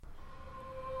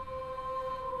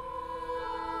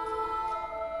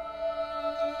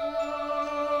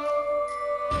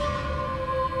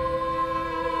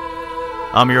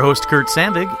I'm your host, Kurt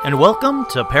Sandvig, and welcome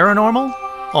to Paranormal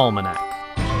Almanac.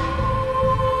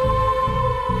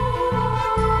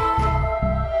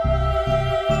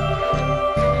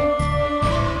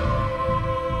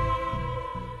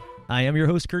 I am your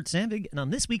host, Kurt Sandvig, and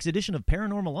on this week's edition of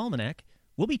Paranormal Almanac,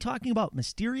 we'll be talking about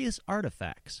mysterious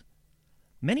artifacts.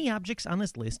 Many objects on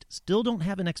this list still don't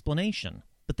have an explanation,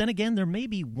 but then again, there may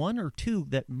be one or two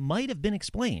that might have been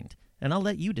explained, and I'll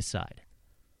let you decide.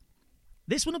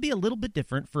 This one will be a little bit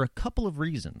different for a couple of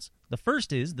reasons. The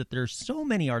first is that there's so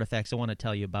many artifacts I want to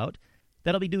tell you about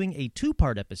that I'll be doing a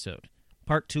two-part episode.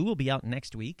 Part 2 will be out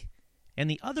next week. And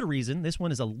the other reason this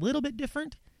one is a little bit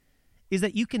different is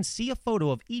that you can see a photo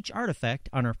of each artifact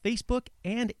on our Facebook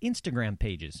and Instagram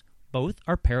pages. Both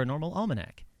are Paranormal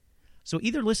Almanac. So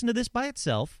either listen to this by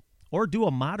itself or do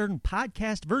a modern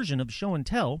podcast version of Show and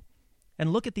Tell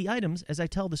and look at the items as I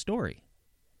tell the story.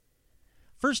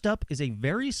 First up is a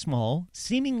very small,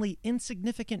 seemingly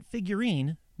insignificant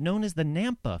figurine known as the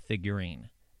Nampa figurine.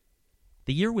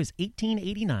 The year was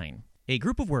 1889. A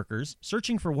group of workers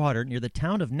searching for water near the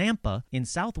town of Nampa in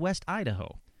southwest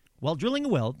Idaho. While drilling a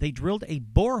well, they drilled a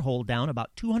borehole down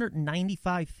about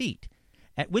 295 feet,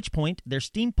 at which point their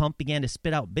steam pump began to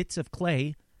spit out bits of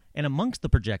clay, and amongst the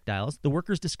projectiles, the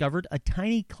workers discovered a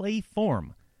tiny clay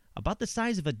form, about the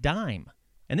size of a dime.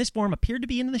 And this form appeared to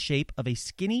be in the shape of a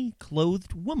skinny,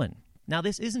 clothed woman. Now,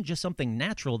 this isn't just something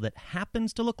natural that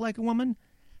happens to look like a woman.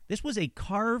 This was a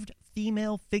carved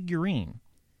female figurine.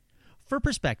 For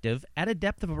perspective, at a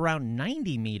depth of around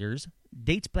 90 meters,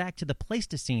 dates back to the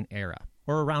Pleistocene era,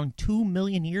 or around 2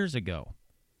 million years ago.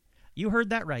 You heard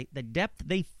that right. The depth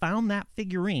they found that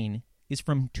figurine is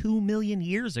from 2 million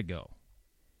years ago.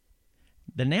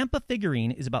 The Nampa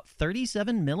figurine is about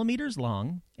 37 millimeters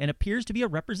long and appears to be a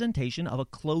representation of a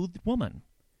clothed woman.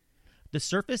 The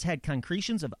surface had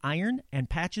concretions of iron and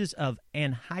patches of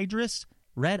anhydrous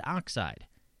red oxide.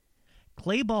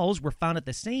 Clay balls were found at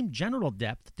the same general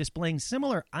depth, displaying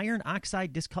similar iron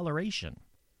oxide discoloration.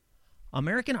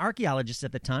 American archaeologists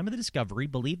at the time of the discovery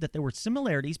believed that there were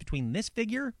similarities between this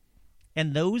figure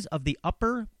and those of the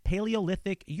Upper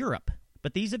Paleolithic Europe.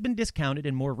 But these have been discounted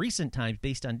in more recent times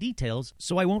based on details,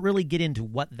 so I won't really get into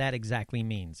what that exactly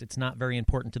means. It's not very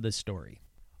important to this story.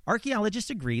 Archaeologists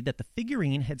agreed that the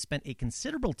figurine had spent a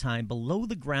considerable time below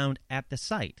the ground at the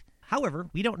site.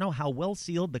 However, we don't know how well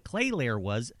sealed the clay layer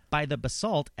was by the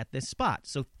basalt at this spot,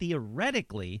 so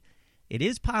theoretically, it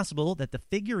is possible that the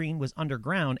figurine was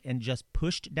underground and just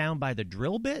pushed down by the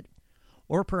drill bit,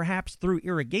 or perhaps through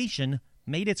irrigation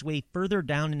made its way further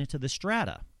down into the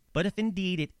strata. But if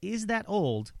indeed it is that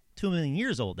old, 2 million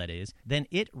years old that is, then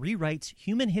it rewrites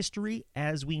human history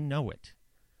as we know it.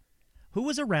 Who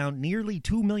was around nearly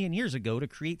 2 million years ago to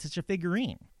create such a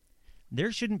figurine?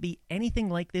 There shouldn't be anything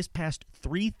like this past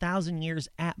 3,000 years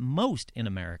at most in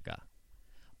America.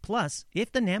 Plus,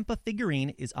 if the Nampa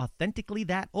figurine is authentically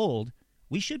that old,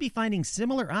 we should be finding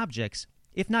similar objects,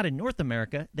 if not in North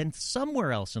America, then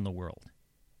somewhere else in the world.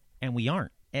 And we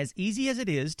aren't. As easy as it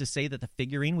is to say that the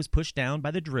figurine was pushed down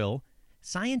by the drill,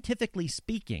 scientifically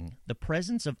speaking, the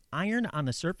presence of iron on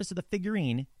the surface of the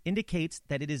figurine indicates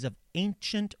that it is of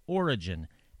ancient origin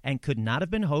and could not have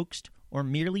been hoaxed or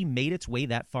merely made its way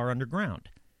that far underground.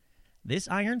 This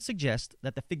iron suggests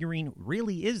that the figurine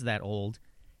really is that old,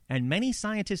 and many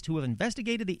scientists who have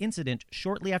investigated the incident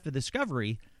shortly after the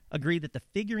discovery agree that the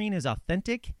figurine is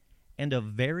authentic and of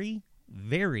very,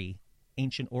 very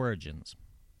ancient origins.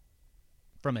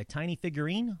 From a tiny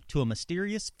figurine to a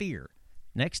mysterious sphere.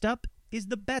 Next up is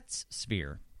the Betts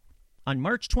sphere. On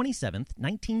March 27,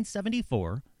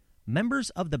 1974, members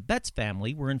of the Betts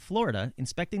family were in Florida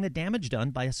inspecting the damage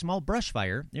done by a small brush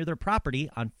fire near their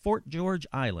property on Fort George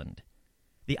Island.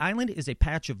 The island is a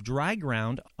patch of dry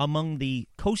ground among the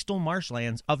coastal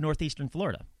marshlands of northeastern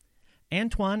Florida.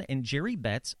 Antoine and Jerry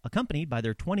Betts, accompanied by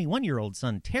their 21-year-old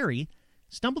son Terry,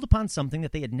 stumbled upon something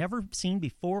that they had never seen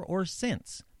before or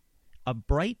since. A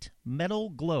bright metal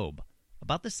globe,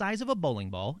 about the size of a bowling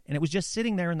ball, and it was just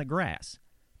sitting there in the grass.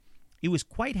 It was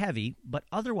quite heavy, but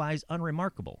otherwise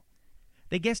unremarkable.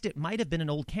 They guessed it might have been an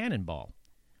old cannonball.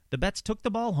 The Betts took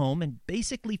the ball home and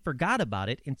basically forgot about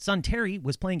it, and son Terry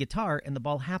was playing guitar, and the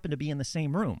ball happened to be in the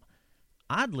same room.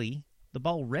 Oddly, the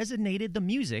ball resonated the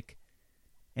music,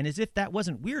 and as if that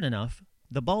wasn't weird enough,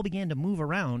 the ball began to move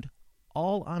around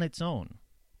all on its own.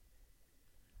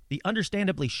 The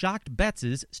understandably shocked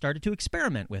Bettses started to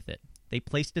experiment with it. They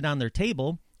placed it on their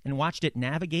table and watched it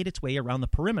navigate its way around the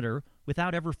perimeter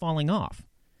without ever falling off.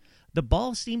 The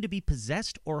ball seemed to be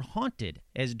possessed or haunted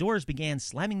as doors began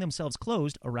slamming themselves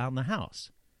closed around the house.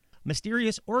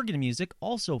 Mysterious organ music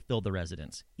also filled the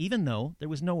residence, even though there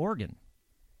was no organ.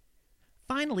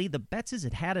 finally, the Betzes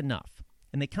had had enough,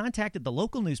 and they contacted the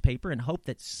local newspaper in hope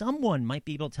that someone might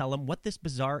be able to tell them what this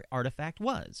bizarre artifact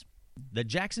was. The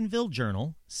Jacksonville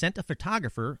Journal sent a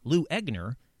photographer, Lou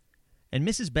Egner, and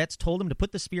Mrs. Betts told him to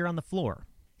put the sphere on the floor.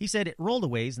 He said it rolled a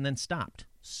ways and then stopped.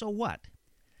 So what?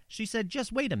 She said,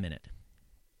 just wait a minute.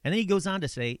 And then he goes on to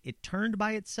say it turned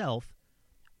by itself,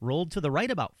 rolled to the right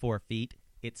about 4 feet,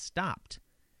 it stopped.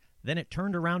 Then it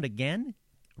turned around again,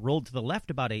 rolled to the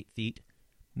left about 8 feet,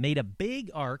 made a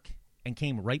big arc, and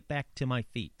came right back to my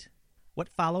feet. What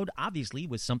followed, obviously,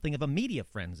 was something of a media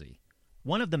frenzy.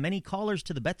 One of the many callers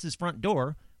to the Betts' front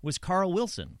door was Carl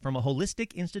Wilson from a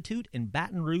holistic institute in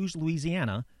Baton Rouge,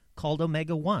 Louisiana, called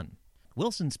Omega One.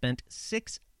 Wilson spent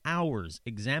 6 hours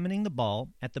examining the ball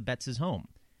at the Betts' home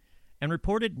and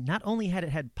reported not only had it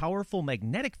had powerful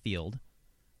magnetic field,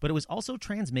 but it was also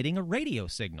transmitting a radio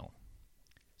signal.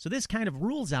 So this kind of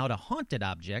rules out a haunted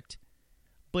object,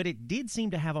 but it did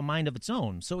seem to have a mind of its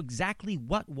own. So exactly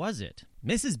what was it?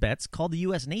 Mrs. Betts called the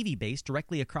U.S. Navy base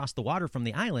directly across the water from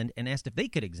the island and asked if they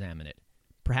could examine it.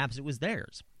 Perhaps it was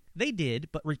theirs. They did,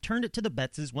 but returned it to the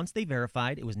Bettses once they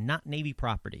verified it was not Navy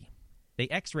property. They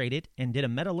x-rayed it and did a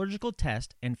metallurgical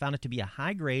test and found it to be a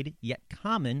high-grade yet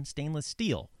common stainless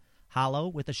steel, hollow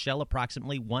with a shell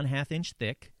approximately 1/2 inch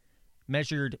thick,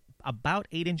 measured about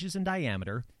 8 inches in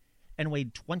diameter, and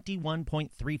weighed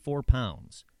 21.34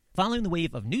 pounds. Following the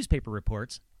wave of newspaper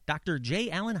reports, Dr. J.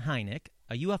 Allen Hynek,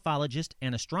 a ufologist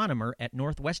and astronomer at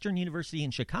Northwestern University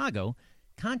in Chicago,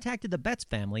 contacted the Betts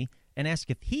family and asked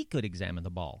if he could examine the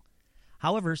ball.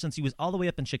 However, since he was all the way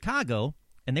up in Chicago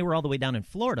and they were all the way down in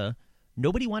Florida,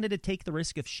 nobody wanted to take the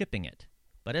risk of shipping it.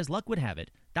 But as luck would have it,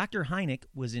 Dr. Hynek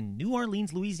was in New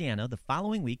Orleans, Louisiana the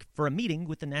following week for a meeting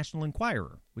with the National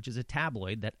Enquirer, which is a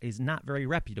tabloid that is not very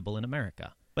reputable in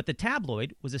America. But the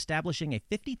tabloid was establishing a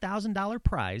 $50,000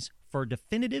 prize for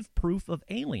definitive proof of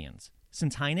aliens.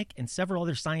 Since Hynek and several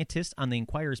other scientists on the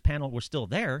Enquirer's panel were still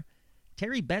there,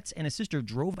 Terry Betts and his sister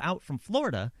drove out from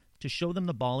Florida to show them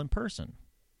the ball in person.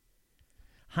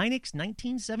 Hynek's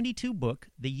 1972 book,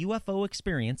 The UFO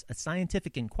Experience, A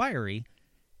Scientific Inquiry,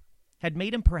 had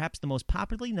made him perhaps the most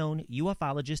popularly known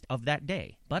ufologist of that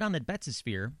day. But on the Betts'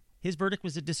 sphere, his verdict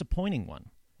was a disappointing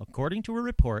one. According to a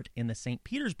report in the St.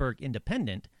 Petersburg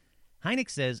Independent, Hynek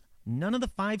says none of the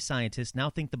 5 scientists now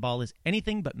think the ball is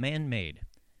anything but man-made.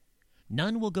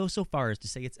 None will go so far as to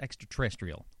say it's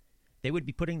extraterrestrial. They would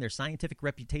be putting their scientific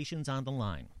reputations on the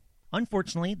line.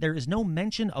 Unfortunately, there is no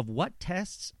mention of what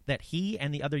tests that he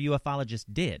and the other ufologists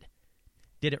did.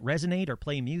 Did it resonate or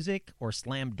play music or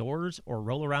slam doors or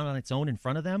roll around on its own in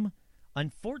front of them?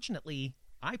 Unfortunately,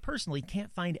 I personally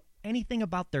can't find anything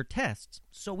about their tests,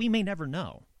 so we may never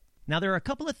know. Now, there are a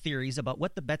couple of theories about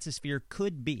what the Betts' sphere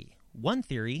could be. One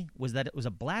theory was that it was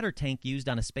a bladder tank used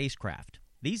on a spacecraft.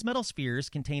 These metal spheres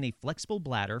contain a flexible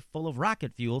bladder full of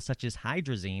rocket fuel such as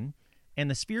hydrazine, and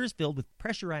the sphere is filled with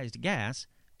pressurized gas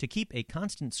to keep a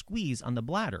constant squeeze on the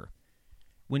bladder.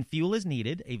 When fuel is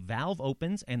needed, a valve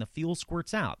opens and the fuel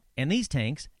squirts out, and these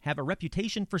tanks have a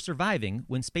reputation for surviving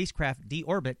when spacecraft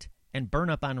deorbit and burn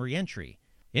up on re-entry.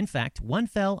 In fact, one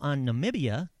fell on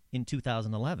Namibia in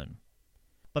 2011.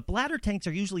 But bladder tanks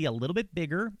are usually a little bit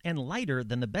bigger and lighter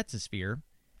than the Betts' sphere,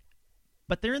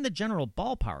 but they're in the general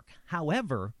ballpark.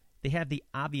 However, they have the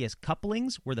obvious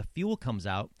couplings where the fuel comes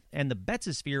out, and the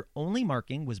Betts' sphere only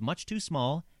marking was much too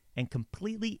small and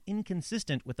completely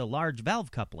inconsistent with the large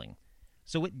valve coupling.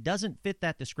 So it doesn't fit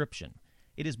that description.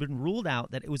 It has been ruled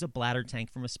out that it was a bladder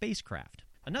tank from a spacecraft.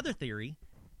 Another theory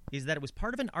is that it was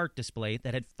part of an art display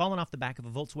that had fallen off the back of a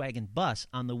Volkswagen bus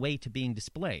on the way to being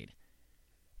displayed.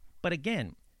 But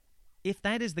again, if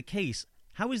that is the case,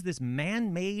 how is this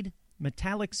man-made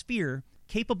metallic sphere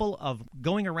capable of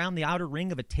going around the outer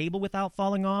ring of a table without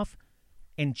falling off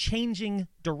and changing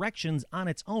directions on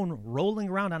its own, rolling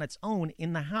around on its own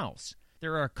in the house?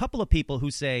 There are a couple of people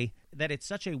who say that it's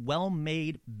such a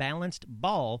well-made, balanced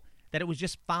ball that it was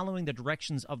just following the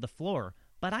directions of the floor.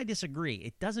 But I disagree.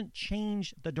 It doesn't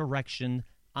change the direction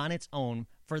on its own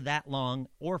for that long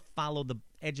or follow the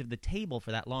edge of the table for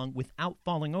that long without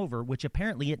falling over, which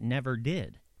apparently it never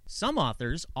did. Some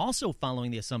authors, also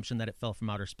following the assumption that it fell from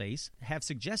outer space, have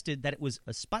suggested that it was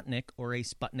a Sputnik or a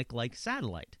Sputnik-like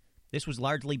satellite. This was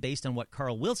largely based on what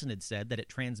Carl Wilson had said, that it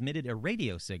transmitted a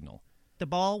radio signal. The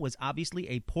ball was obviously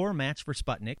a poor match for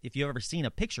Sputnik. If you've ever seen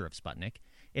a picture of Sputnik,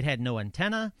 it had no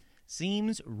antenna,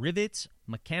 seams, rivets,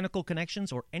 mechanical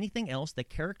connections, or anything else that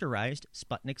characterized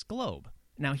Sputnik's globe.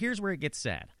 Now, here's where it gets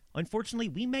sad. Unfortunately,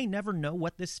 we may never know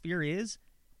what this sphere is,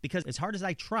 because as hard as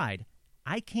I tried,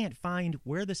 I can't find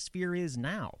where the sphere is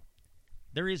now.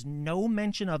 There is no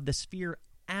mention of the sphere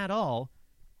at all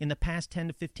in the past 10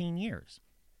 to 15 years.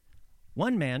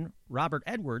 One man, Robert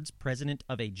Edwards, president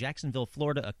of a Jacksonville,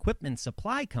 Florida equipment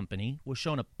supply company, was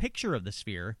shown a picture of the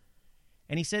sphere,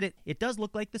 and he said it does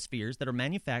look like the spheres that are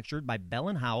manufactured by Bell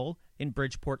 & Howell in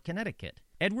Bridgeport, Connecticut.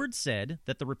 Edwards said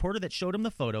that the reporter that showed him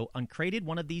the photo uncrated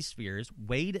one of these spheres,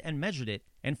 weighed and measured it,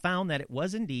 and found that it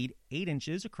was indeed 8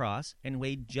 inches across and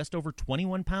weighed just over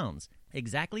 21 pounds,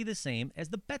 exactly the same as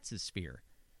the Betz' sphere.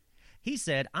 He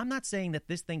said, "I'm not saying that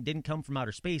this thing didn't come from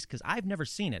outer space because I've never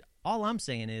seen it. All I'm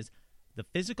saying is the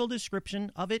physical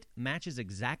description of it matches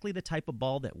exactly the type of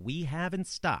ball that we have in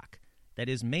stock that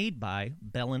is made by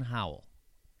Bell & Howell."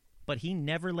 But he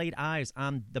never laid eyes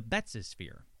on the Betz'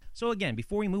 sphere. So again,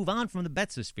 before we move on from the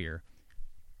Betz' sphere,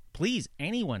 please,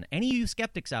 any of you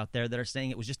skeptics out there that are saying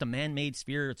it was just a man-made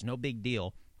sphere, it's no big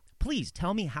deal, please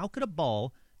tell me, how could a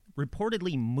ball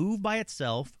reportedly move by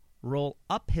itself, roll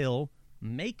uphill,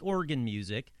 make organ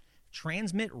music,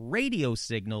 transmit radio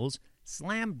signals,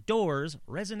 slam doors,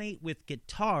 resonate with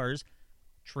guitars,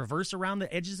 traverse around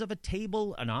the edges of a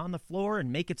table and on the floor,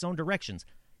 and make its own directions?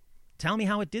 Tell me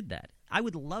how it did that. I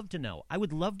would love to know. I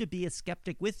would love to be a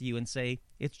skeptic with you and say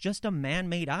it's just a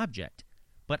man-made object.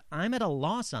 But I'm at a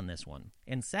loss on this one.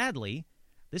 And sadly,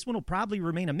 this one will probably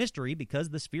remain a mystery because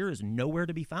the sphere is nowhere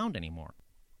to be found anymore.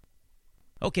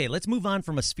 Okay, let's move on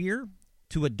from a sphere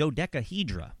to a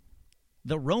dodecahedra.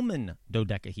 The Roman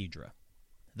dodecahedra.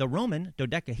 The Roman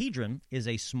dodecahedron is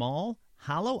a small,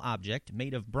 hollow object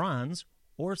made of bronze,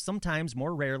 or sometimes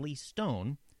more rarely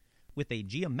stone, with a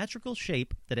geometrical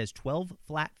shape that has 12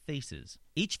 flat faces.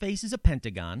 Each face is a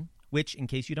pentagon, which, in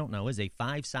case you don't know, is a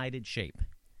 5-sided shape.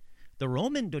 The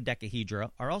Roman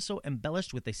dodecahedra are also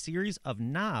embellished with a series of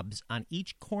knobs on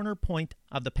each corner point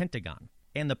of the pentagon.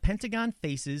 And the pentagon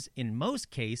faces, in most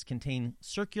cases, contain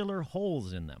circular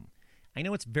holes in them. I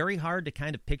know it's very hard to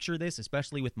kind of picture this,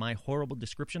 especially with my horrible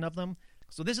description of them.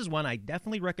 So this is one I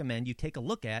definitely recommend you take a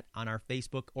look at on our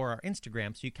Facebook or our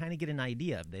Instagram so you kind of get an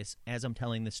idea of this as I'm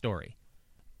telling the story.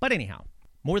 But anyhow,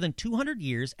 more than 200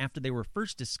 years after they were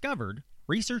first discovered,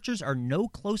 researchers are no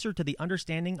closer to the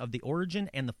understanding of the origin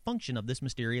and the function of this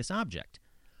mysterious object.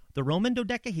 The Roman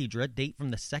dodecahedra date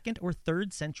from the 2nd or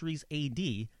 3rd centuries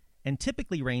AD and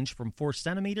typically range from 4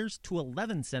 centimeters to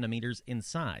 11 centimeters in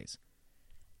size.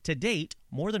 To date,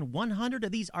 more than 100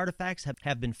 of these artifacts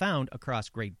have been found across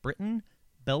Great Britain,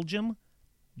 Belgium,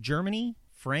 Germany,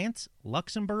 France,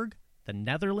 Luxembourg, the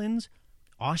Netherlands,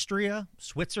 Austria,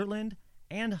 Switzerland,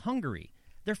 and Hungary.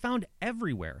 They're found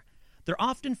everywhere. They're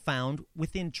often found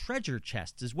within treasure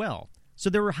chests as well, so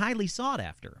they were highly sought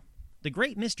after. The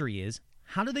great mystery is,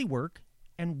 how do they work,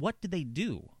 and what do they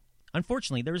do?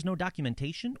 Unfortunately, there is no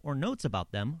documentation or notes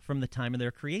about them from the time of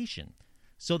their creation,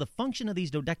 so the function of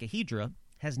these dodecahedra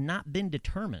has not been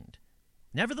determined.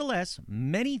 Nevertheless,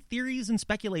 many theories and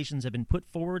speculations have been put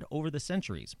forward over the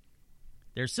centuries.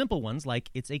 There's simple ones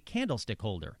like it's a candlestick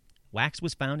holder. Wax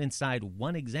was found inside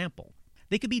one example.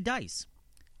 They could be dice,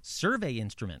 survey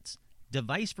instruments,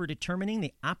 device for determining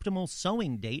the optimal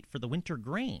sowing date for the winter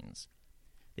grains.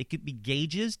 They could be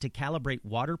gauges to calibrate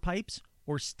water pipes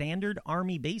or standard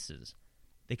army bases.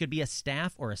 They could be a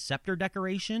staff or a scepter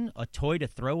decoration, a toy to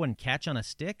throw and catch on a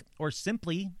stick, or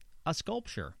simply a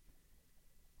sculpture.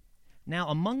 Now,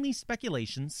 among these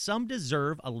speculations, some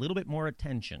deserve a little bit more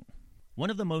attention. One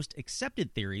of the most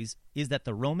accepted theories is that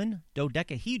the Roman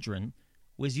dodecahedron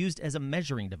was used as a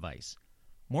measuring device,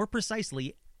 more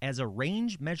precisely as a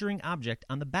range measuring object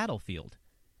on the battlefield.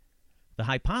 The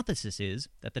hypothesis is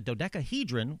that the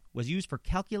dodecahedron was used for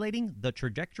calculating the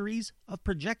trajectories of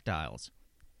projectiles.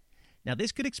 Now,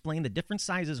 this could explain the different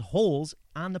sizes holes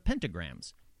on the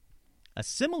pentagrams. A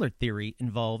similar theory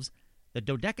involves the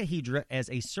dodecahedra as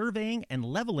a surveying and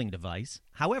leveling device.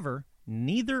 However,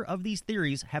 neither of these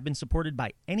theories have been supported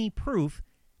by any proof,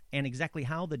 and exactly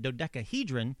how the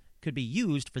dodecahedron could be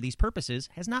used for these purposes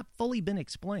has not fully been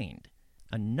explained.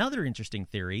 Another interesting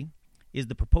theory is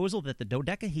the proposal that the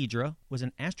dodecahedra was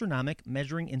an astronomic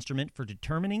measuring instrument for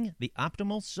determining the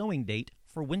optimal sowing date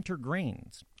for winter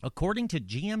grains. According to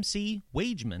GMC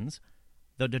Wagemans,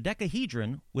 the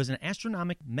dodecahedron was an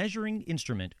astronomic measuring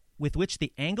instrument with which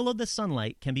the angle of the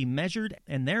sunlight can be measured,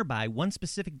 and thereby one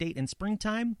specific date in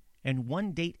springtime and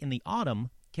one date in the autumn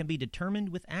can be determined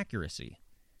with accuracy.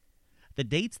 The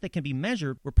dates that can be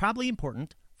measured were probably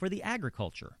important for the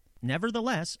agriculture.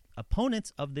 Nevertheless,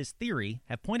 opponents of this theory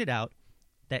have pointed out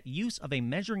that use of a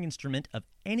measuring instrument of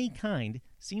any kind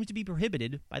seems to be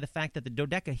prohibited by the fact that the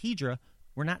dodecahedra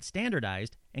were not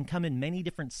standardized and come in many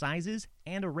different sizes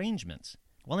and arrangements.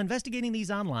 While investigating these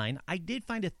online, I did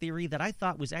find a theory that I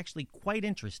thought was actually quite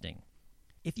interesting.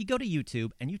 If you go to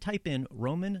YouTube and you type in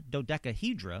Roman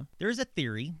dodecahedra, there is a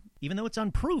theory even though it's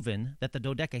unproven that the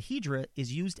dodecahedra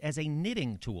is used as a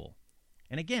knitting tool.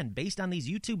 And again, based on these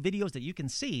YouTube videos that you can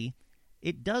see,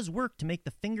 it does work to make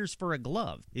the fingers for a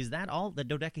glove. Is that all the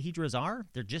dodecahedras are?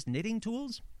 They're just knitting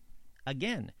tools?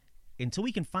 Again, until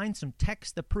we can find some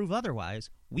texts that prove otherwise,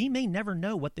 we may never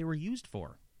know what they were used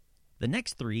for. The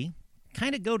next three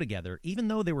kind of go together, even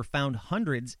though they were found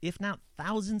hundreds, if not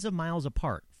thousands of miles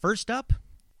apart. First up,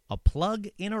 a plug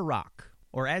in a rock,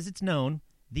 or as it's known,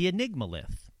 the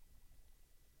enigmalith.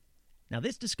 Now,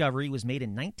 this discovery was made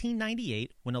in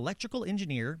 1998 when electrical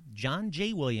engineer John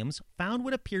J. Williams found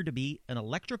what appeared to be an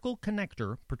electrical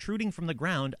connector protruding from the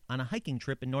ground on a hiking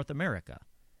trip in North America.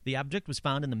 The object was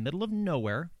found in the middle of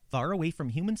nowhere, far away from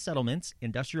human settlements,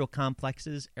 industrial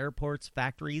complexes, airports,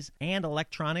 factories, and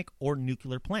electronic or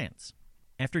nuclear plants.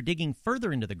 After digging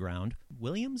further into the ground,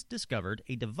 Williams discovered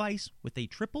a device with a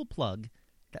triple plug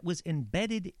that was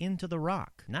embedded into the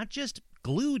rock, not just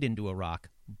glued into a rock,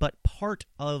 but part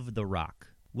of the rock.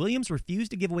 Williams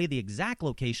refused to give away the exact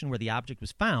location where the object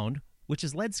was found, which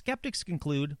has led skeptics to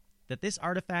conclude that this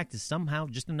artifact is somehow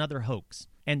just another hoax.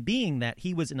 And being that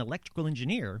he was an electrical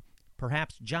engineer,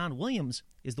 perhaps John Williams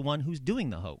is the one who's doing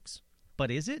the hoax.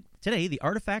 But is it? Today, the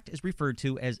artifact is referred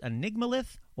to as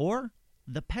Enigmalith or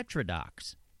the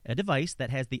Petrodox, a device that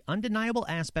has the undeniable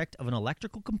aspect of an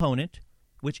electrical component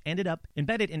which ended up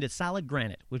embedded into solid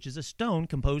granite, which is a stone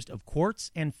composed of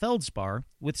quartz and feldspar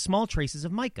with small traces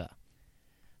of mica.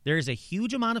 There is a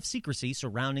huge amount of secrecy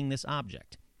surrounding this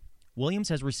object. Williams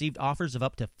has received offers of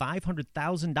up to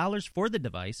 $500,000 for the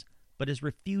device, but has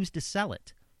refused to sell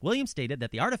it. Williams stated that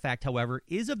the artifact, however,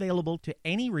 is available to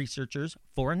any researchers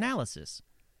for analysis.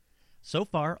 So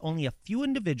far, only a few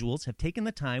individuals have taken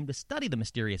the time to study the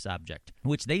mysterious object,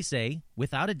 which they say,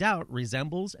 without a doubt,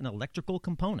 resembles an electrical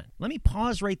component. Let me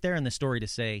pause right there in the story to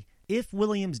say, if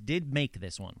Williams did make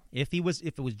this one, if it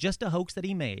was just a hoax that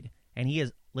he made, and he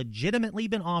has legitimately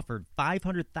been offered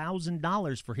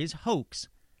 $500,000 for his hoax,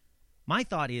 my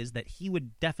thought is that he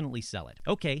would definitely sell it.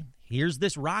 Okay, here's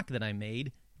this rock that I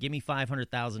made, give me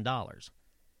 $500,000.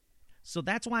 So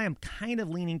that's why I'm kind of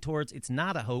leaning towards it's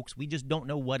not a hoax, we just don't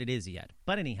know what it is yet.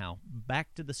 But anyhow,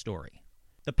 back to the story.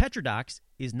 The Petrodox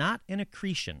is not an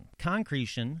accretion,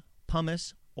 concretion,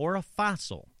 pumice, or a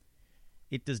fossil.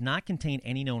 It does not contain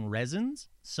any known resins,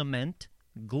 cement,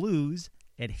 glues,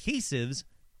 adhesives,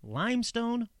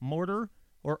 limestone, mortar,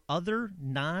 or other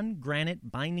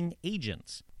non-granite binding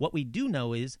agents. What we do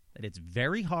know is that it's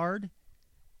very hard,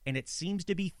 and it seems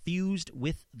to be fused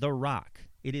with the rock.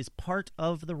 It is part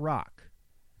of the rock.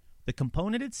 The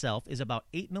component itself is about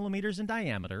 8 millimeters in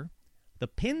diameter. The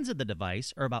pins of the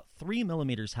device are about 3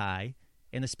 millimeters high,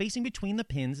 and the spacing between the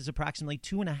pins is approximately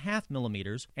 2.5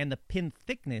 millimeters, and the pin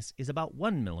thickness is about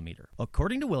 1 millimeter.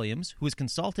 According to Williams, who has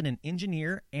consulted an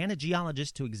engineer and a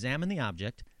geologist to examine the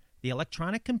object, the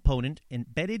electronic component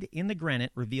embedded in the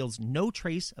granite reveals no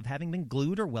trace of having been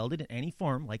glued or welded in any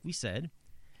form, like we said.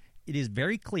 It is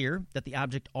very clear that the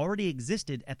object already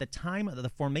existed at the time of the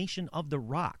formation of the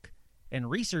rock, and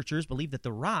researchers believe that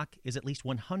the rock is at least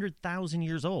 100,000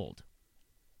 years old.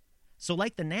 So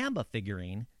like the Namba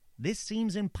figurine, this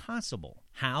seems impossible.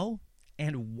 How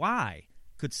and why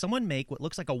could someone make what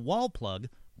looks like a wall plug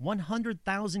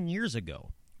 100,000 years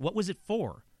ago? What was it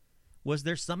for? Was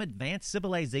there some advanced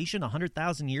civilization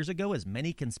 100,000 years ago, as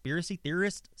many conspiracy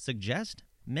theorists suggest?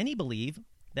 Many believe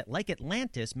that, like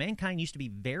Atlantis, mankind used to be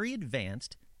very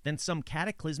advanced, then some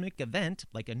cataclysmic event,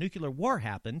 like a nuclear war,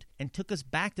 happened and took us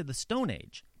back to the Stone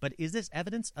Age. But is this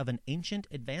evidence of an ancient,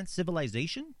 advanced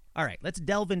civilization? All right, let's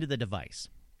delve into the device.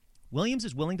 Williams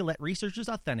is willing to let researchers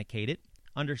authenticate it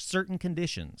under certain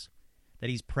conditions, that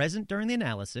he's present during the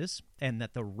analysis, and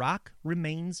that the rock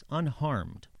remains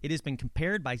unharmed. It has been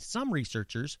compared by some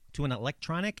researchers to an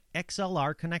electronic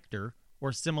XLR connector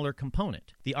or similar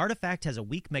component. The artifact has a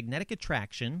weak magnetic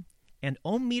attraction, and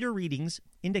ohm meter readings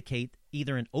indicate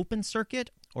either an open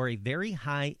circuit or a very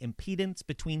high impedance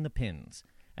between the pins.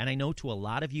 And I know to a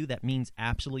lot of you that means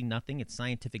absolutely nothing, it's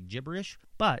scientific gibberish,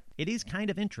 but it is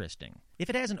kind of interesting. If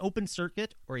it has an open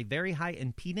circuit or a very high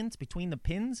impedance between the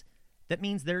pins, that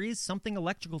means there is something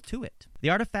electrical to it. The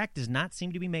artifact does not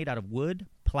seem to be made out of wood,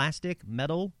 plastic,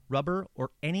 metal, rubber,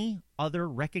 or any other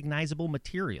recognizable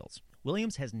materials.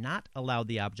 Williams has not allowed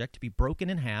the object to be broken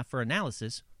in half for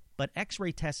analysis, but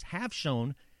X-ray tests have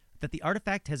shown that the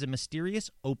artifact has a mysterious,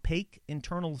 opaque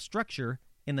internal structure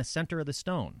in the center of the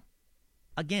stone.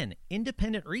 Again,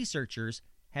 independent researchers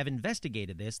have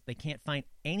investigated this. They can't find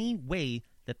any way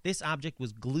that this object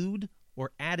was glued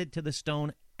or added to the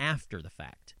stone after the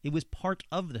fact. It was part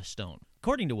of the stone.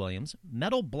 According to Williams,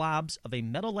 metal blobs of a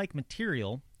metal-like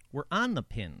material were on the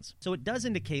pins, so it does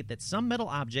indicate that some metal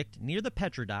object near the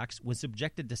petrodocks was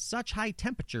subjected to such high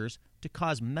temperatures to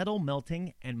cause metal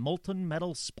melting and molten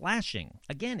metal splashing.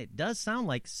 Again, it does sound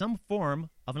like some form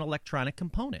of an electronic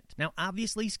component. Now,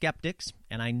 obviously, skeptics,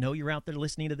 and I know you're out there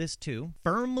listening to this too,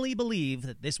 firmly believe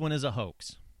that this one is a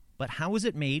hoax. But how was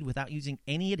it made without using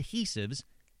any adhesives,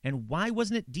 and why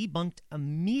wasn't it debunked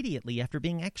immediately after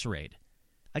being x-rayed?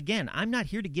 Again, I'm not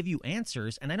here to give you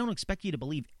answers, and I don't expect you to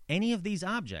believe any of these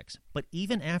objects, but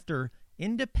even after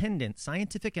independent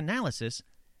scientific analysis,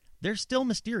 they're still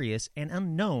mysterious and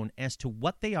unknown as to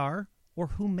what they are or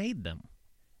who made them.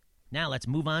 Now let's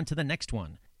move on to the next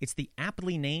one. It's the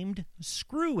aptly named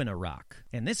Screw in a Rock,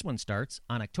 and this one starts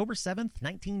on October 7th,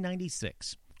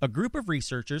 1996. A group of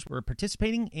researchers were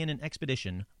participating in an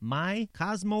expedition, My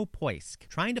Kosmopoisk,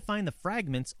 trying to find the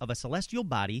fragments of a celestial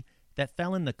body that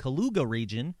fell in the Kaluga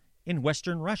region in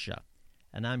western Russia.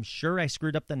 And I'm sure I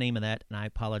screwed up the name of that, and I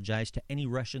apologize to any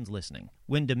Russians listening.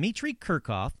 When Dmitry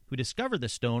Kirkov, who discovered the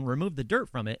stone, removed the dirt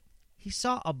from it, he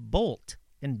saw a bolt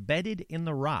embedded in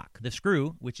the rock. The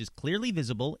screw, which is clearly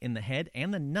visible in the head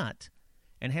and the nut,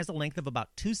 and has a length of about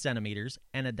 2 centimeters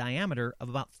and a diameter of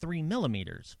about 3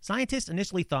 millimeters. Scientists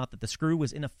initially thought that the screw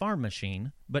was in a farm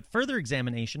machine, but further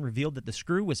examination revealed that the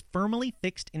screw was firmly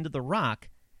fixed into the rock,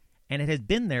 and it has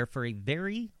been there for a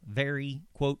very, very,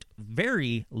 quote,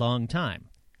 very long time.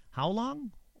 How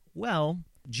long? Well,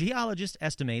 geologists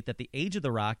estimate that the age of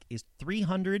the rock is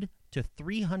 300 to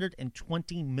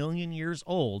 320 million years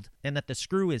old, and that the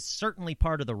screw is certainly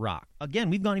part of the rock. Again,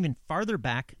 we've gone even farther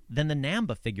back than the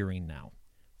Namba figurine now,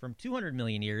 from 200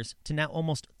 million years to now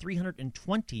almost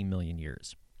 320 million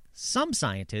years. Some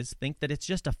scientists think that it's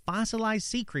just a fossilized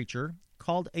sea creature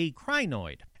called a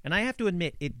crinoid. And I have to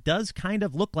admit, it does kind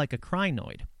of look like a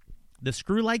crinoid. The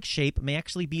screw-like shape may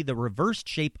actually be the reversed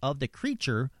shape of the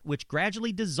creature, which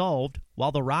gradually dissolved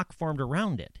while the rock formed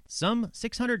around it. Some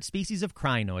 600 species of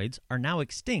crinoids are now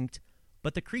extinct,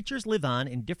 but the creatures live on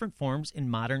in different forms in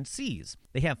modern seas.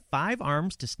 They have 5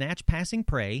 arms to snatch passing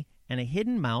prey and a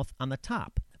hidden mouth on the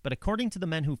top. But according to the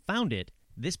men who found it,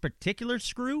 this particular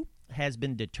screw has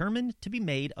been determined to be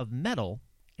made of metal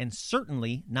and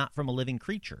certainly not from a living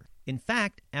creature. In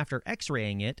fact, after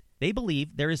x-raying it, they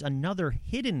believe there is another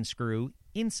hidden screw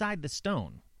inside the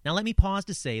stone. Now let me pause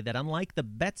to say that unlike the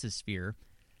Betzosphere,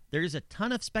 there is a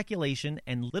ton of speculation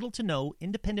and little to no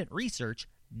independent research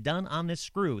done on this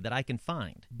screw that I can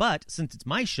find. But since it's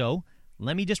my show,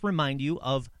 let me just remind you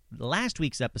of last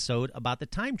week's episode about the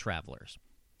time travelers.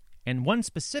 And one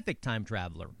specific time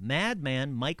traveler,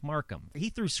 Madman Mike Markham.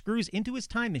 He threw screws into his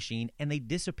time machine and they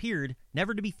disappeared,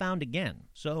 never to be found again.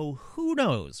 So who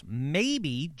knows?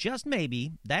 Maybe, just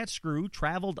maybe, that screw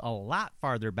traveled a lot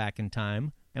farther back in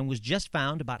time and was just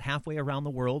found about halfway around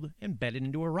the world embedded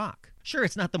into a rock. Sure,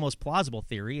 it's not the most plausible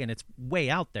theory and it's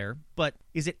way out there, but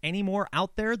is it any more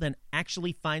out there than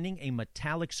actually finding a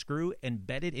metallic screw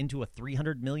embedded into a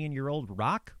 300 million year old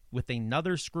rock with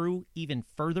another screw even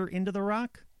further into the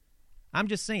rock? I'm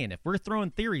just saying, if we're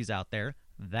throwing theories out there,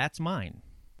 that's mine.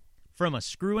 From a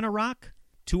screw in a rock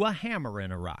to a hammer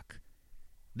in a rock.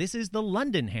 This is the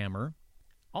London hammer,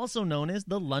 also known as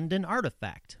the London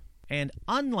artifact. And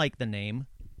unlike the name,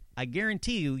 I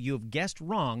guarantee you have guessed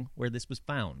wrong where this was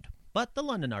found. But the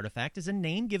London artifact is a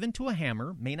name given to a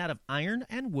hammer made out of iron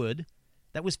and wood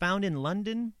that was found in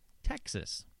London,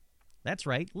 Texas. That's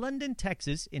right, London,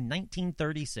 Texas in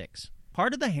 1936.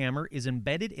 Part of the hammer is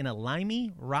embedded in a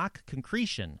limey rock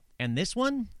concretion, and this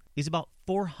one is about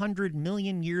 400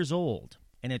 million years old,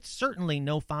 and it's certainly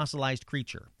no fossilized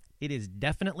creature. It is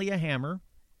definitely a hammer,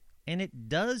 and it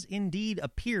does indeed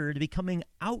appear to be coming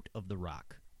out of the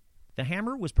rock. The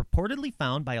hammer was purportedly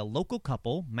found by a local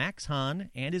couple, Max Hahn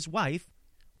and his wife,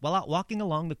 while out walking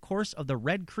along the course of the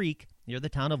Red Creek near the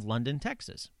town of London,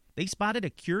 Texas. They spotted a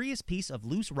curious piece of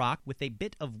loose rock with a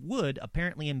bit of wood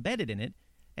apparently embedded in it,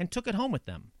 and took it home with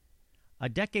them. A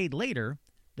decade later,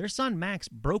 their son Max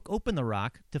broke open the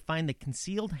rock to find the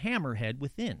concealed hammerhead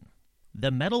within.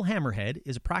 The metal hammerhead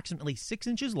is approximately 6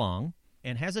 inches long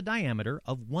and has a diameter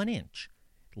of 1 inch,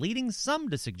 leading some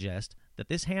to suggest that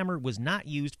this hammer was not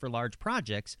used for large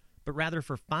projects, but rather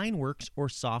for fine works or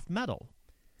soft metal.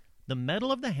 The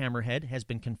metal of the hammerhead has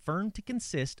been confirmed to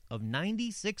consist of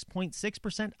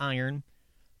 96.6% iron,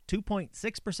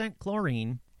 2.6%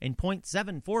 chlorine, and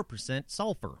 0.74%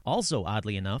 sulfur. Also,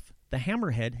 oddly enough, the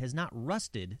hammerhead has not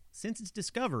rusted since its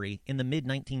discovery in the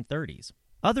mid-1930s.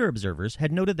 Other observers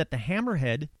had noted that the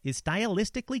hammerhead is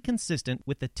stylistically consistent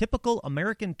with the typical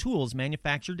American tools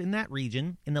manufactured in that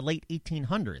region in the late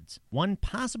 1800s. One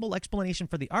possible explanation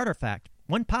for the artifact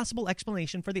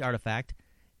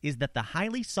is that the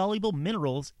highly soluble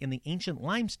minerals in the ancient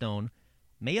limestone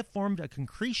may have formed a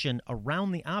concretion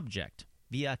around the object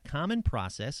via a common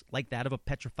process like that of a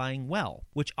petrifying well,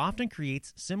 which often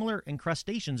creates similar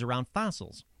incrustations around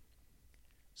fossils.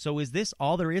 So is this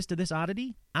all there is to this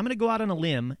oddity? I'm going to go out on a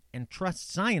limb and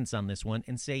trust science on this one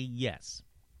and say yes.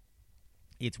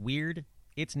 It's weird,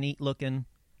 it's neat looking,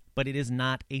 but it is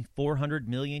not a 400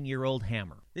 million year old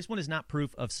hammer. This one is not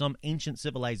proof of some ancient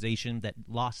civilization that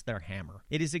lost their hammer.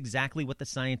 It is exactly what the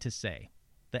scientists say.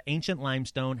 The ancient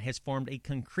limestone has formed a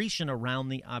concretion around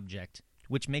the object,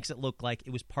 which makes it look like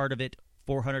it was part of it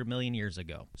 400 million years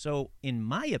ago. So, in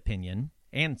my opinion,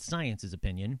 and science's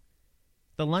opinion,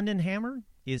 the London Hammer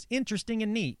is interesting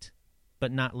and neat,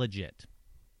 but not legit.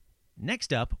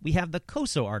 Next up, we have the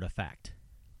Khoso artifact.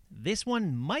 This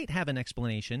one might have an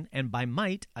explanation, and by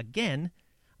might, again,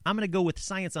 I'm going to go with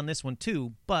science on this one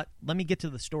too, but let me get to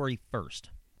the story first.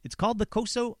 It's called the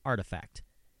Khoso artifact,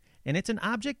 and it's an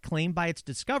object claimed by its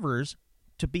discoverers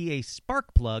to be a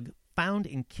spark plug found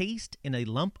encased in a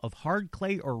lump of hard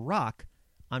clay or rock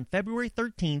on February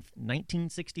 13th,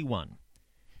 1961.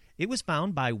 It was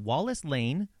found by Wallace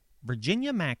Lane,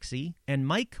 Virginia Maxey, and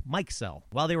Mike Mikesell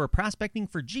while they were prospecting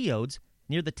for geodes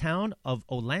near the town of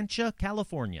Olancha,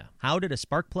 California. How did a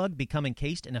spark plug become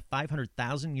encased in a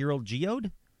 500,000-year-old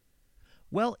geode?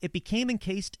 Well, it became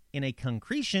encased in a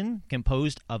concretion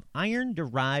composed of iron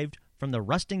derived from the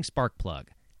rusting spark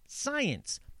plug.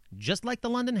 Science! Just like the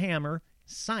London Hammer,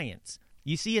 science.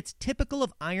 You see, it's typical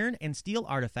of iron and steel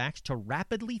artifacts to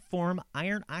rapidly form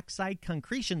iron oxide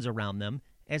concretions around them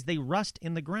as they rust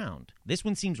in the ground. This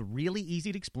one seems really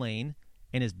easy to explain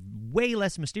and is way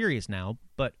less mysterious now,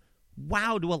 but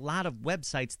wow, do a lot of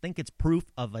websites think it's proof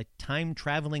of a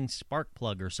time-traveling spark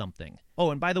plug or something.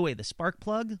 Oh, and by the way, the spark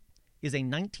plug is a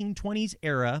 1920s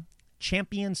era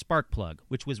Champion spark plug,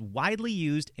 which was widely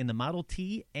used in the Model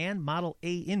T and Model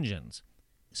A engines.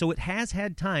 So it has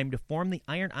had time to form the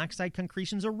iron oxide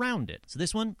concretions around it. So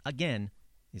this one, again,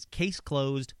 is case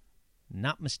closed,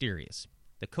 not mysterious.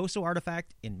 The Khoso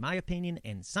artifact, in my opinion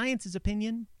and science's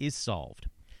opinion, is solved.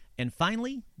 And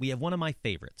finally, we have one of my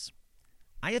favorites.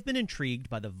 I have been intrigued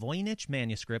by the Voynich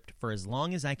manuscript for as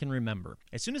long as I can remember.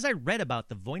 As soon as I read about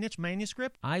the Voynich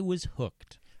manuscript, I was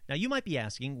hooked. Now you might be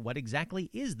asking, what exactly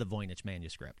is the Voynich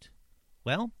manuscript?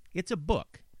 Well, it's a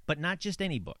book, but not just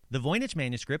any book. The Voynich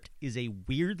manuscript is a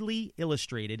weirdly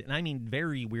illustrated, and I mean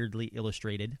very weirdly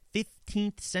illustrated,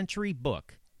 15th century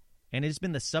book, and it has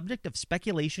been the subject of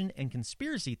speculation and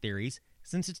conspiracy theories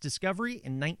since its discovery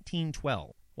in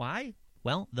 1912. Why?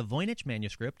 Well, the Voynich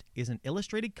manuscript is an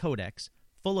illustrated codex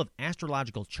full of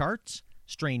astrological charts,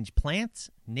 strange plants,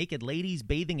 naked ladies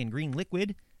bathing in green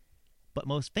liquid, but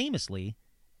most famously,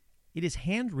 it is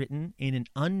handwritten in an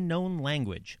unknown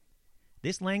language.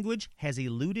 This language has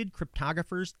eluded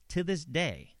cryptographers to this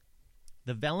day.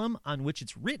 The vellum on which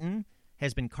it's written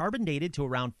has been carbon dated to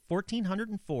around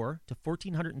 1404 to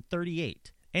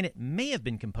 1438, and it may have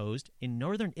been composed in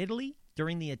northern Italy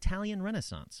during the Italian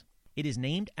Renaissance. It is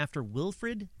named after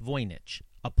Wilfrid Voynich,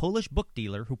 a Polish book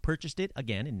dealer who purchased it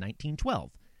again in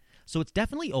 1912. So it's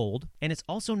definitely old, and it's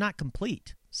also not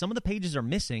complete. Some of the pages are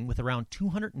missing, with around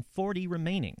 240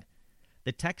 remaining.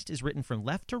 The text is written from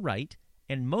left to right,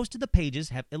 and most of the pages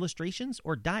have illustrations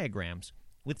or diagrams,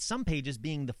 with some pages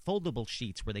being the foldable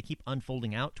sheets where they keep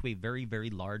unfolding out to a very, very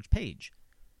large page.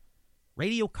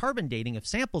 Radiocarbon dating of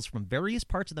samples from various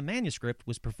parts of the manuscript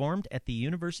was performed at the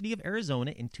University of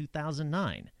Arizona in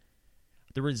 2009.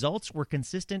 The results were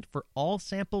consistent for all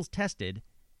samples tested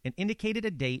and indicated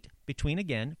a date between,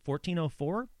 again,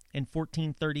 1404 and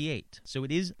 1438, so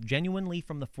it is genuinely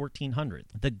from the 1400s.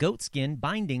 The goatskin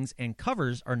bindings and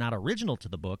covers are not original to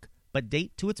the book, but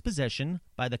date to its possession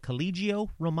by the Collegio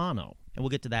Romano, and we'll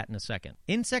get to that in a second.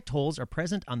 Insect holes are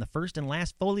present on the first and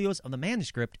last folios of the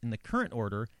manuscript in the current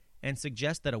order and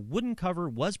suggest that a wooden cover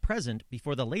was present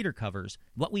before the later covers.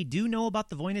 What we do know about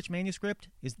the Voynich manuscript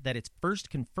is that its first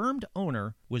confirmed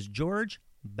owner was George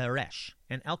Beresch,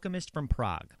 an alchemist from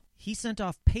Prague. He sent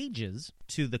off pages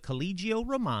to the Collegio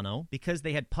Romano because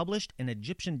they had published an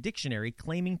Egyptian dictionary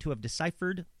claiming to have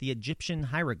deciphered the Egyptian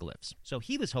hieroglyphs. So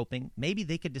he was hoping maybe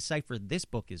they could decipher this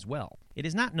book as well. It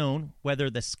is not known whether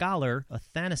the scholar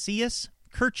Athanasius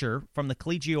Kircher from the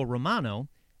Collegio Romano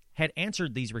had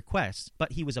answered these requests,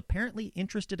 but he was apparently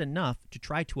interested enough to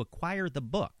try to acquire the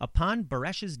book. Upon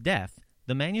Beresch's death,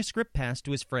 the manuscript passed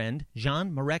to his friend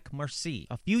Jean-Marek Marcy.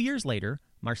 A few years later,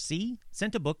 Marcy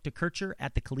sent a book to Kircher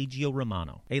at the Collegio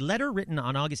Romano. A letter written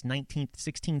on August 19,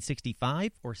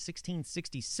 1665 or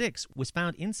 1666 was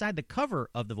found inside the cover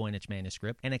of the Voynich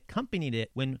manuscript and accompanied it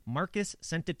when Marcus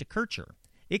sent it to Kircher.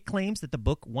 It claims that the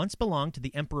book once belonged to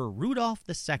the Emperor Rudolph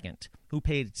II, who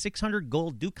paid 600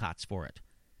 gold ducats for it.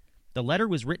 The letter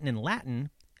was written in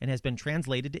Latin and has been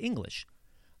translated to English.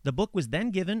 The book was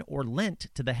then given or lent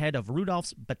to the head of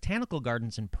Rudolph's botanical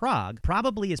gardens in Prague,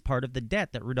 probably as part of the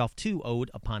debt that Rudolph II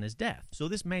owed upon his death. So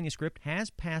this manuscript has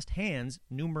passed hands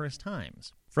numerous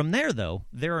times. From there, though,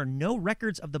 there are no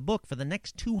records of the book for the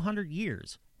next 200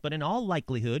 years, but in all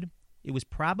likelihood, it was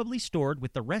probably stored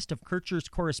with the rest of Kircher's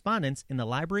correspondence in the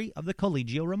library of the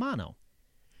Collegio Romano.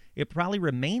 It probably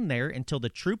remained there until the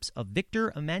troops of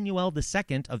Victor Emmanuel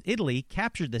II of Italy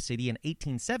captured the city in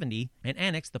 1870 and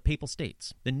annexed the Papal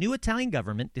States. The new Italian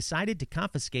government decided to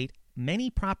confiscate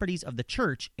many properties of the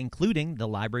church, including the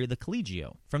library of the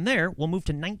Collegio. From there, we'll move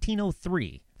to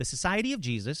 1903. The Society of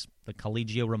Jesus, the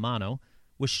Collegio Romano,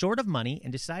 was short of money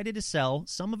and decided to sell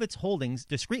some of its holdings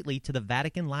discreetly to the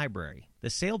Vatican Library. The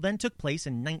sale then took place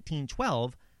in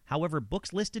 1912. However,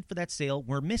 books listed for that sale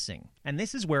were missing, and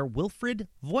this is where Wilfrid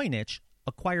Voynich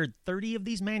acquired 30 of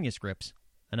these manuscripts,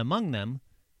 and among them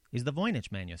is the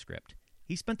Voynich manuscript.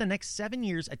 He spent the next 7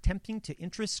 years attempting to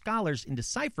interest scholars in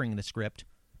deciphering the script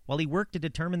while he worked to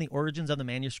determine the origins of the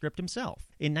manuscript himself.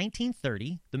 In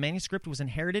 1930, the manuscript was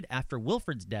inherited after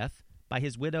Wilfrid's death by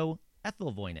his widow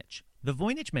Ethel Voynich. The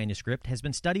Voynich manuscript has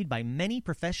been studied by many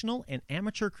professional and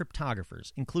amateur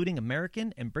cryptographers, including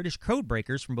American and British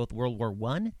codebreakers from both World War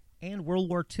I and World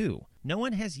War II. No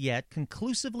one has yet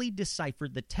conclusively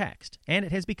deciphered the text, and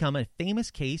it has become a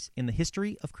famous case in the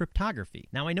history of cryptography.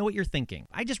 Now, I know what you're thinking.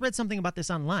 I just read something about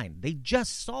this online. They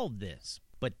just solved this.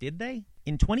 But did they?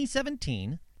 In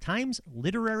 2017, Times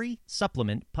Literary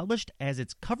Supplement published as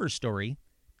its cover story,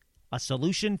 "A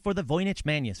Solution for the Voynich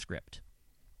Manuscript."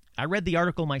 I read the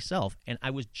article myself, and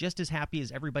I was just as happy as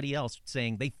everybody else,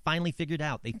 saying they finally figured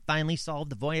out, they finally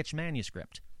solved the Voynich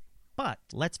manuscript. But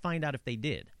let's find out if they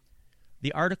did.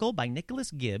 The article by Nicholas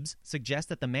Gibbs suggests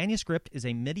that the manuscript is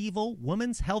a medieval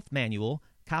woman's health manual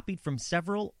copied from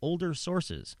several older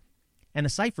sources. And the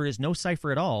cipher is no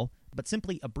cipher at all, but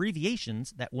simply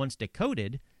abbreviations that, once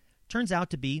decoded, turns out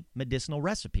to be medicinal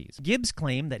recipes. Gibbs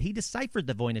claimed that he deciphered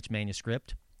the Voynich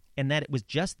manuscript and that it was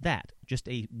just that, just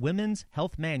a women's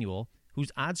health manual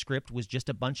whose odd script was just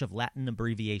a bunch of Latin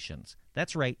abbreviations.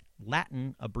 That's right,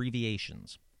 Latin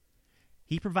abbreviations.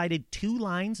 He provided 2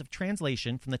 lines of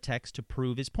translation from the text to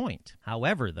prove his point.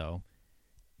 However, though,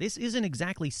 this isn't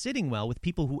exactly sitting well with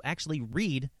people who actually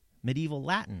read medieval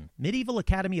Latin. Medieval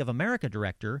Academy of America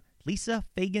director Lisa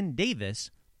Fagan Davis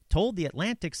told The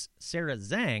Atlantic's Sarah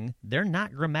Zhang they're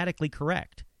not grammatically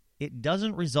correct. It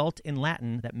doesn't result in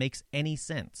Latin that makes any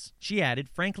sense. She added,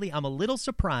 "Frankly, I'm a little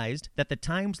surprised that the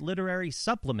Times Literary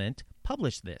Supplement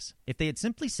published this. If they had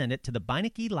simply sent it to the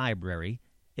Beinecke Library,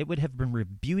 it would have been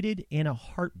rebuted in a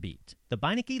heartbeat." The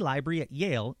Beinecke Library at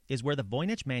Yale is where the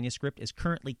Voynich manuscript is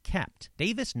currently kept.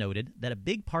 Davis noted that a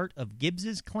big part of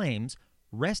Gibbs's claims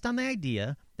rest on the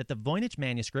idea that the Voynich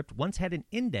manuscript once had an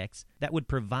index that would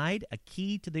provide a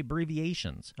key to the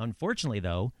abbreviations. Unfortunately,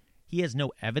 though, he has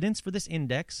no evidence for this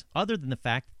index other than the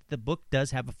fact that the book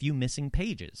does have a few missing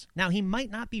pages. Now, he might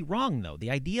not be wrong, though.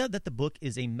 The idea that the book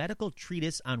is a medical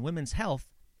treatise on women's health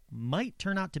might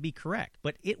turn out to be correct,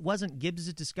 but it wasn't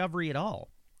Gibbs' discovery at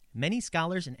all. Many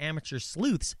scholars and amateur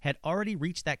sleuths had already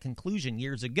reached that conclusion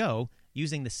years ago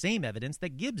using the same evidence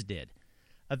that Gibbs did.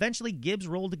 Eventually, Gibbs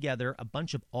rolled together a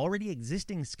bunch of already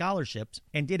existing scholarships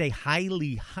and did a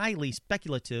highly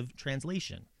speculative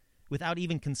translation, without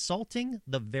even consulting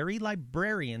the very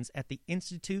librarians at the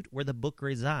institute where the book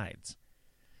resides.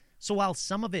 So while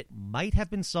some of it might have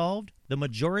been solved, the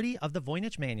majority of the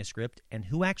Voynich manuscript and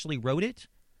who actually wrote it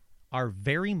are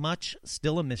very much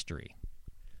still a mystery.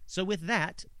 So with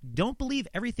that, don't believe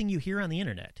everything you hear on the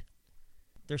internet.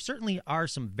 There certainly are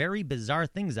some very bizarre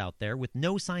things out there with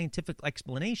no scientific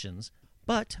explanations,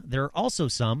 but there are also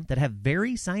some that have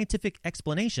very scientific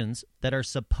explanations that are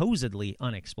supposedly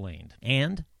unexplained.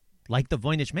 And like the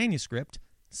Voynich manuscript,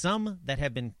 some that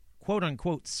have been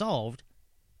quote-unquote solved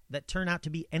that turn out to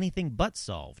be anything but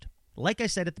solved. Like I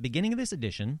said at the beginning of this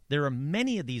edition, there are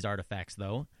many of these artifacts,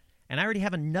 though, and I already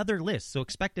have another list, so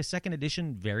expect a second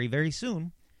edition very, very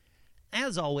soon.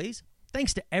 As always,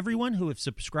 thanks to everyone who have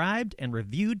subscribed and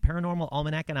reviewed Paranormal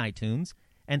Almanac on iTunes,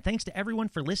 and thanks to everyone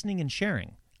for listening and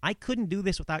sharing. I couldn't do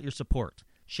this without your support.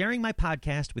 Sharing my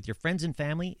podcast with your friends and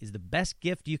family is the best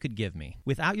gift you could give me.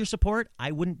 Without your support,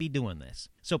 I wouldn't be doing this.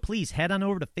 So please head on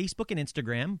over to Facebook and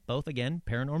Instagram, both again,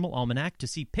 Paranormal Almanac, to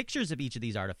see pictures of each of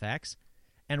these artifacts.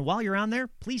 And while you're on there,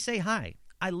 please say hi.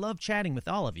 I love chatting with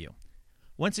all of you.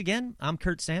 Once again, I'm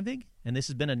Kurt Sandvig, and this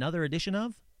has been another edition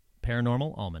of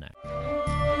Paranormal Almanac.